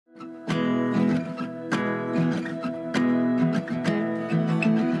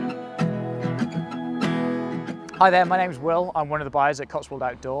Hi there, my name is Will. I'm one of the buyers at Cotswold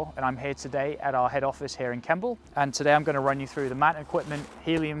Outdoor, and I'm here today at our head office here in Kemble. And today I'm going to run you through the mat equipment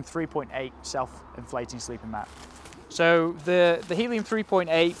Helium 3.8 self-inflating sleeping mat. So the Helium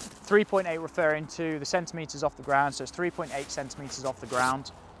 3.8 referring to the centimeters off the ground, so it's 3.8 centimeters off the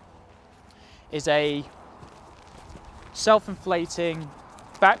ground, is a self-inflating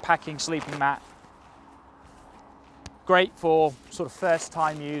backpacking sleeping mat. Great for sort of first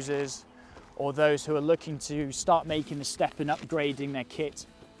time users, or those who are looking to start making the step in upgrading their kit.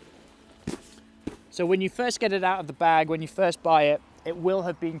 So when you first get it out of the bag, when you first buy it, it will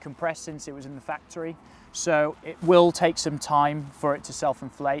have been compressed since it was in the factory. So it will take some time for it to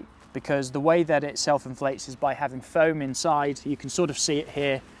self-inflate, because the way that it self-inflates is by having foam inside. You can sort of see it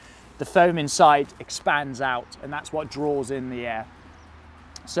here. The foam inside expands out, and that's what draws in the air.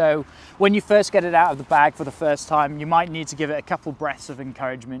 So when you first get it out of the bag for the first time, you might need to give it a couple breaths of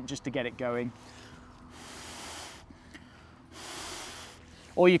encouragement just to get it going.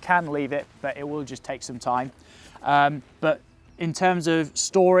 Or you can leave it, but it will just take some time. But in terms of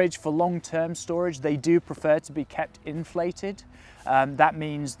storage, for long-term storage, they do prefer to be kept inflated. That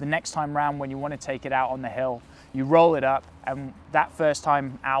means the next time round when you want to take it out on the hill, you roll it up, and that first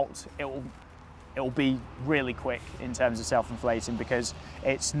time out, it will be really quick in terms of self-inflating because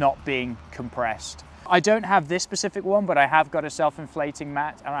it's not being compressed. I don't have this specific one, but I have got a self-inflating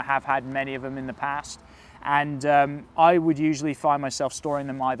mat, and I have had many of them in the past. And I would usually find myself storing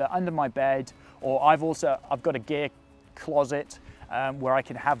them either under my bed, or I've got a gear closet where I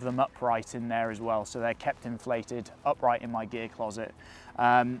can have them upright in there as well. So they're kept inflated upright in my gear closet.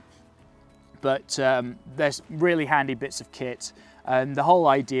 But there's really handy bits of kit. And the whole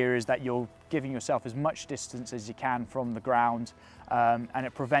idea is that you're giving yourself as much distance as you can from the ground, and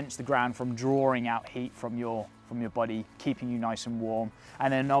it prevents the ground from drawing out heat from your body, keeping you nice and warm.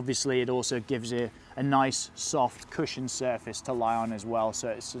 And then obviously it also gives you a nice soft cushioned surface to lie on as well, so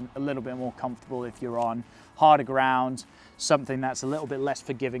it's a little bit more comfortable if you're on harder ground, something that's a little bit less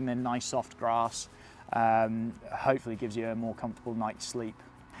forgiving than nice soft grass. Hopefully gives you a more comfortable night's sleep.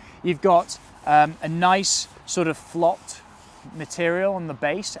 You've got a nice sort of flocked material on the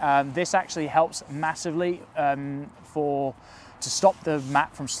base. This actually helps massively to stop the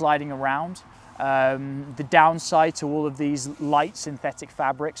mat from sliding around. The downside to all of these light synthetic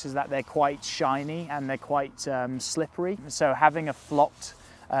fabrics is that they're quite shiny and they're quite slippery. So having a flocked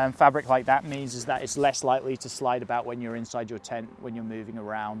fabric like that means is that it's less likely to slide about when you're inside your tent, when you're moving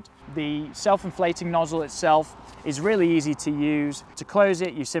around. The self-inflating nozzle itself is really easy to use. To close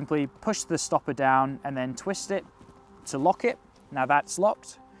it, you simply push the stopper down and then twist it to lock it. Now that's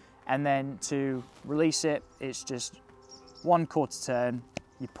locked. And then to release it, it's just 1/4 turn,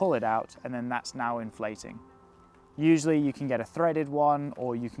 you pull it out, and then that's now inflating. Usually you can get a threaded one,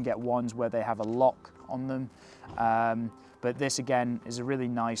 or you can get ones where they have a lock on them. But this again is a really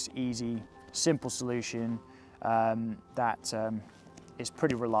nice, easy, simple solution that is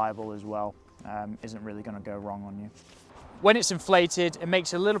pretty reliable as well. Isn't really going to go wrong on you. When it's inflated, it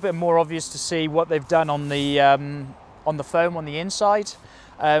makes it a little bit more obvious to see what they've done on the foam on the inside.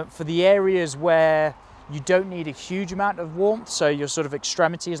 For the areas where you don't need a huge amount of warmth, so your sort of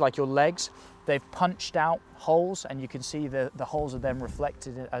extremities like your legs, they've punched out holes, and you can see the holes are then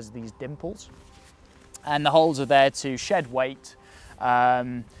reflected as these dimples. And the holes are there to shed weight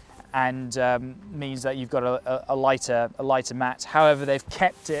and means that you've got a lighter mat. However, they've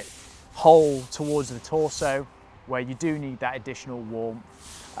kept it whole towards the torso, where you do need that additional warmth.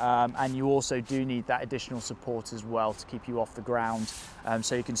 And you also do need that additional support as well to keep you off the ground.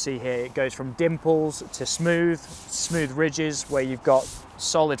 So you can see here it goes from dimples to smooth ridges where you've got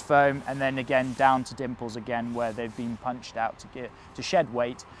solid foam, and then again down to dimples again where they've been punched out to shed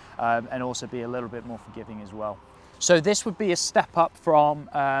weight and also be a little bit more forgiving as well. So this would be a step up from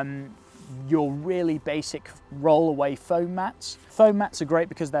your really basic roll-away foam mats. Foam mats are great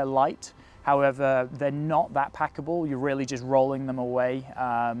because they're light. However, they're not that packable. You're really just rolling them away.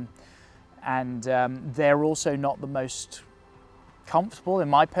 They're also not the most comfortable, in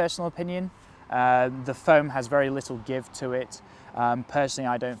my personal opinion. The foam has very little give to it. Personally,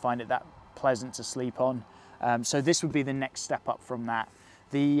 I don't find it that pleasant to sleep on. So this would be the next step up from that.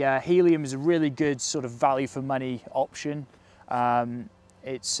 The Helium is a really good sort of value for money option.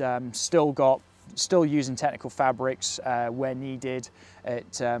 It's still using technical fabrics where needed.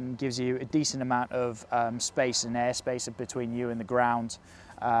 It gives you a decent amount of space and airspace between you and the ground.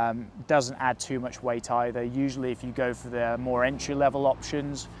 Doesn't add too much weight either. Usually if you go for the more entry-level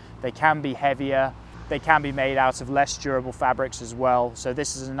options, they can be heavier. They can be made out of less durable fabrics as well. So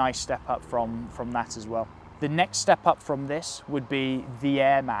this is a nice step up from that as well. The next step up from this would be the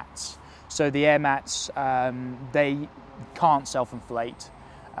air mats. So the air mats, they can't self-inflate.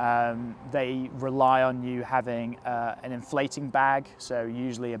 They rely on you having an inflating bag, so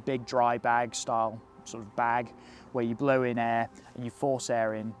usually a big dry bag style sort of bag where you blow in air and you force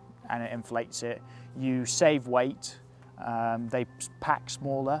air in and it inflates it. You save weight, they pack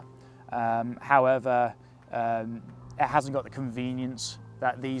smaller, however it hasn't got the convenience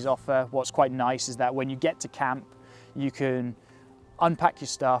that these offer. What's quite nice is that when you get to camp you can unpack your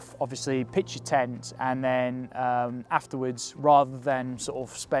stuff, obviously pitch your tent, and then afterwards, rather than sort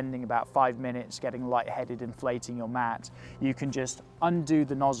of spending about 5 minutes getting lightheaded inflating your mat, you can just undo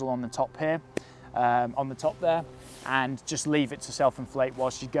the nozzle on the top here, on the top there, and just leave it to self-inflate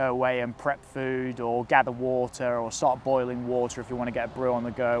whilst you go away and prep food or gather water or start boiling water if you want to get a brew on the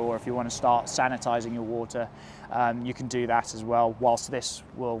go, or if you want to start sanitizing your water, you can do that as well whilst this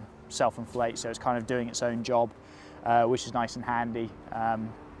will self-inflate, so it's kind of doing its own job. Which is nice and handy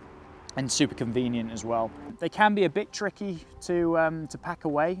and super convenient as well. They can be a bit tricky to pack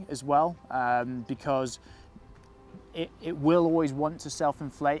away as well, because it will always want to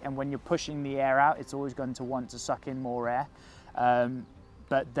self-inflate, and when you're pushing the air out it's always going to want to suck in more air,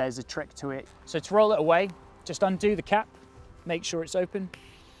 but there's a trick to it. So to roll it away, just undo the cap, make sure it's open,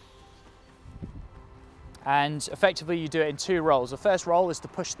 and effectively you do it in 2 rolls. The first roll is to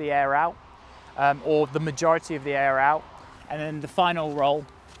push the air out, or the majority of the air out, and then the final roll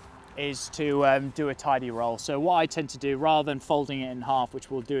is to do a tidy roll. So what I tend to do, rather than folding it in half, which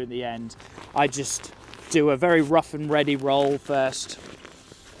we'll do at the end, I just do a very rough and ready roll first.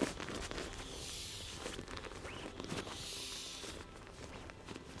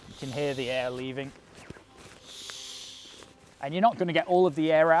 You can hear the air leaving, and you're not going to get all of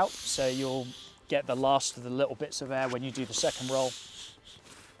the air out, so you'll get the last of the little bits of air when you do the second roll.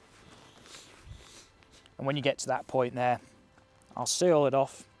 And when you get to that point there, I'll seal it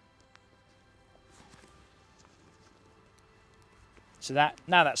off. So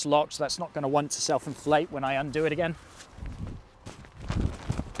now that's locked, so that's not going to want to self-inflate when I undo it again.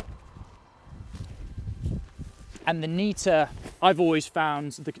 And the neater, I've always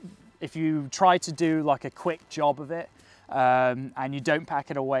found, if you try to do like a quick job of it, and you don't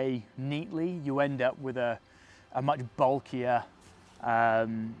pack it away neatly, you end up with a much bulkier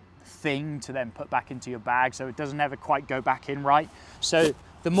thing to then put back into your bag, so it doesn't ever quite go back in right. So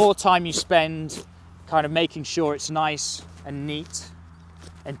the more time you spend kind of making sure it's nice and neat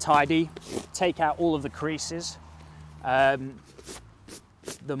and tidy, take out all of the creases, the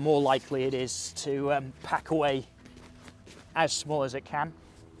more likely it is to pack away as small as it can.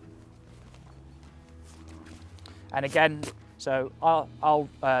 And again, so I'll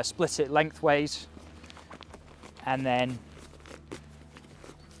split it lengthways and then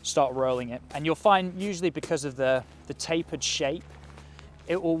start rolling it, and you'll find usually because of the tapered shape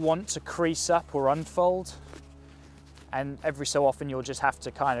it will want to crease up or unfold, and every so often you'll just have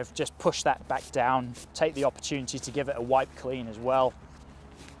to kind of just push that back down, take the opportunity to give it a wipe clean as well.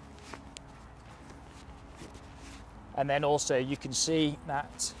 And then also you can see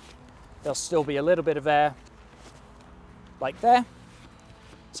that there'll still be a little bit of air like there,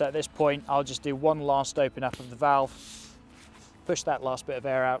 so at this point I'll just do one last open up of the valve, push that last bit of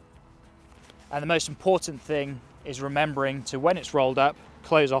air out, and the most important thing is remembering to, when it's rolled up,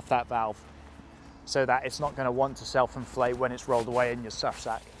 close off that valve so that it's not going to want to self-inflate when it's rolled away in your stuff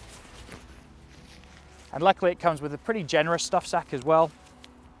sack. And luckily it comes with a pretty generous stuff sack as well,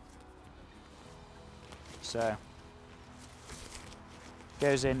 so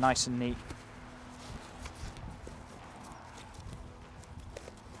goes in nice and neat.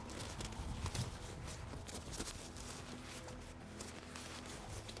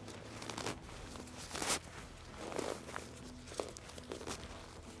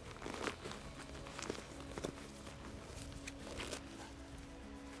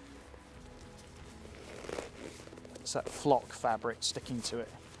 It's that flock fabric sticking to it.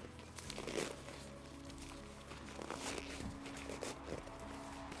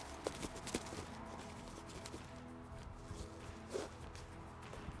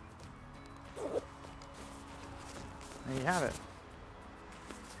 There you have it.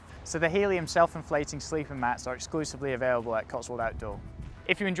 So the Helium self-inflating sleeping mats are exclusively available at Cotswold Outdoor.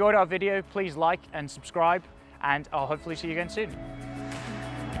 If you enjoyed our video, please like and subscribe, and I'll hopefully see you again soon.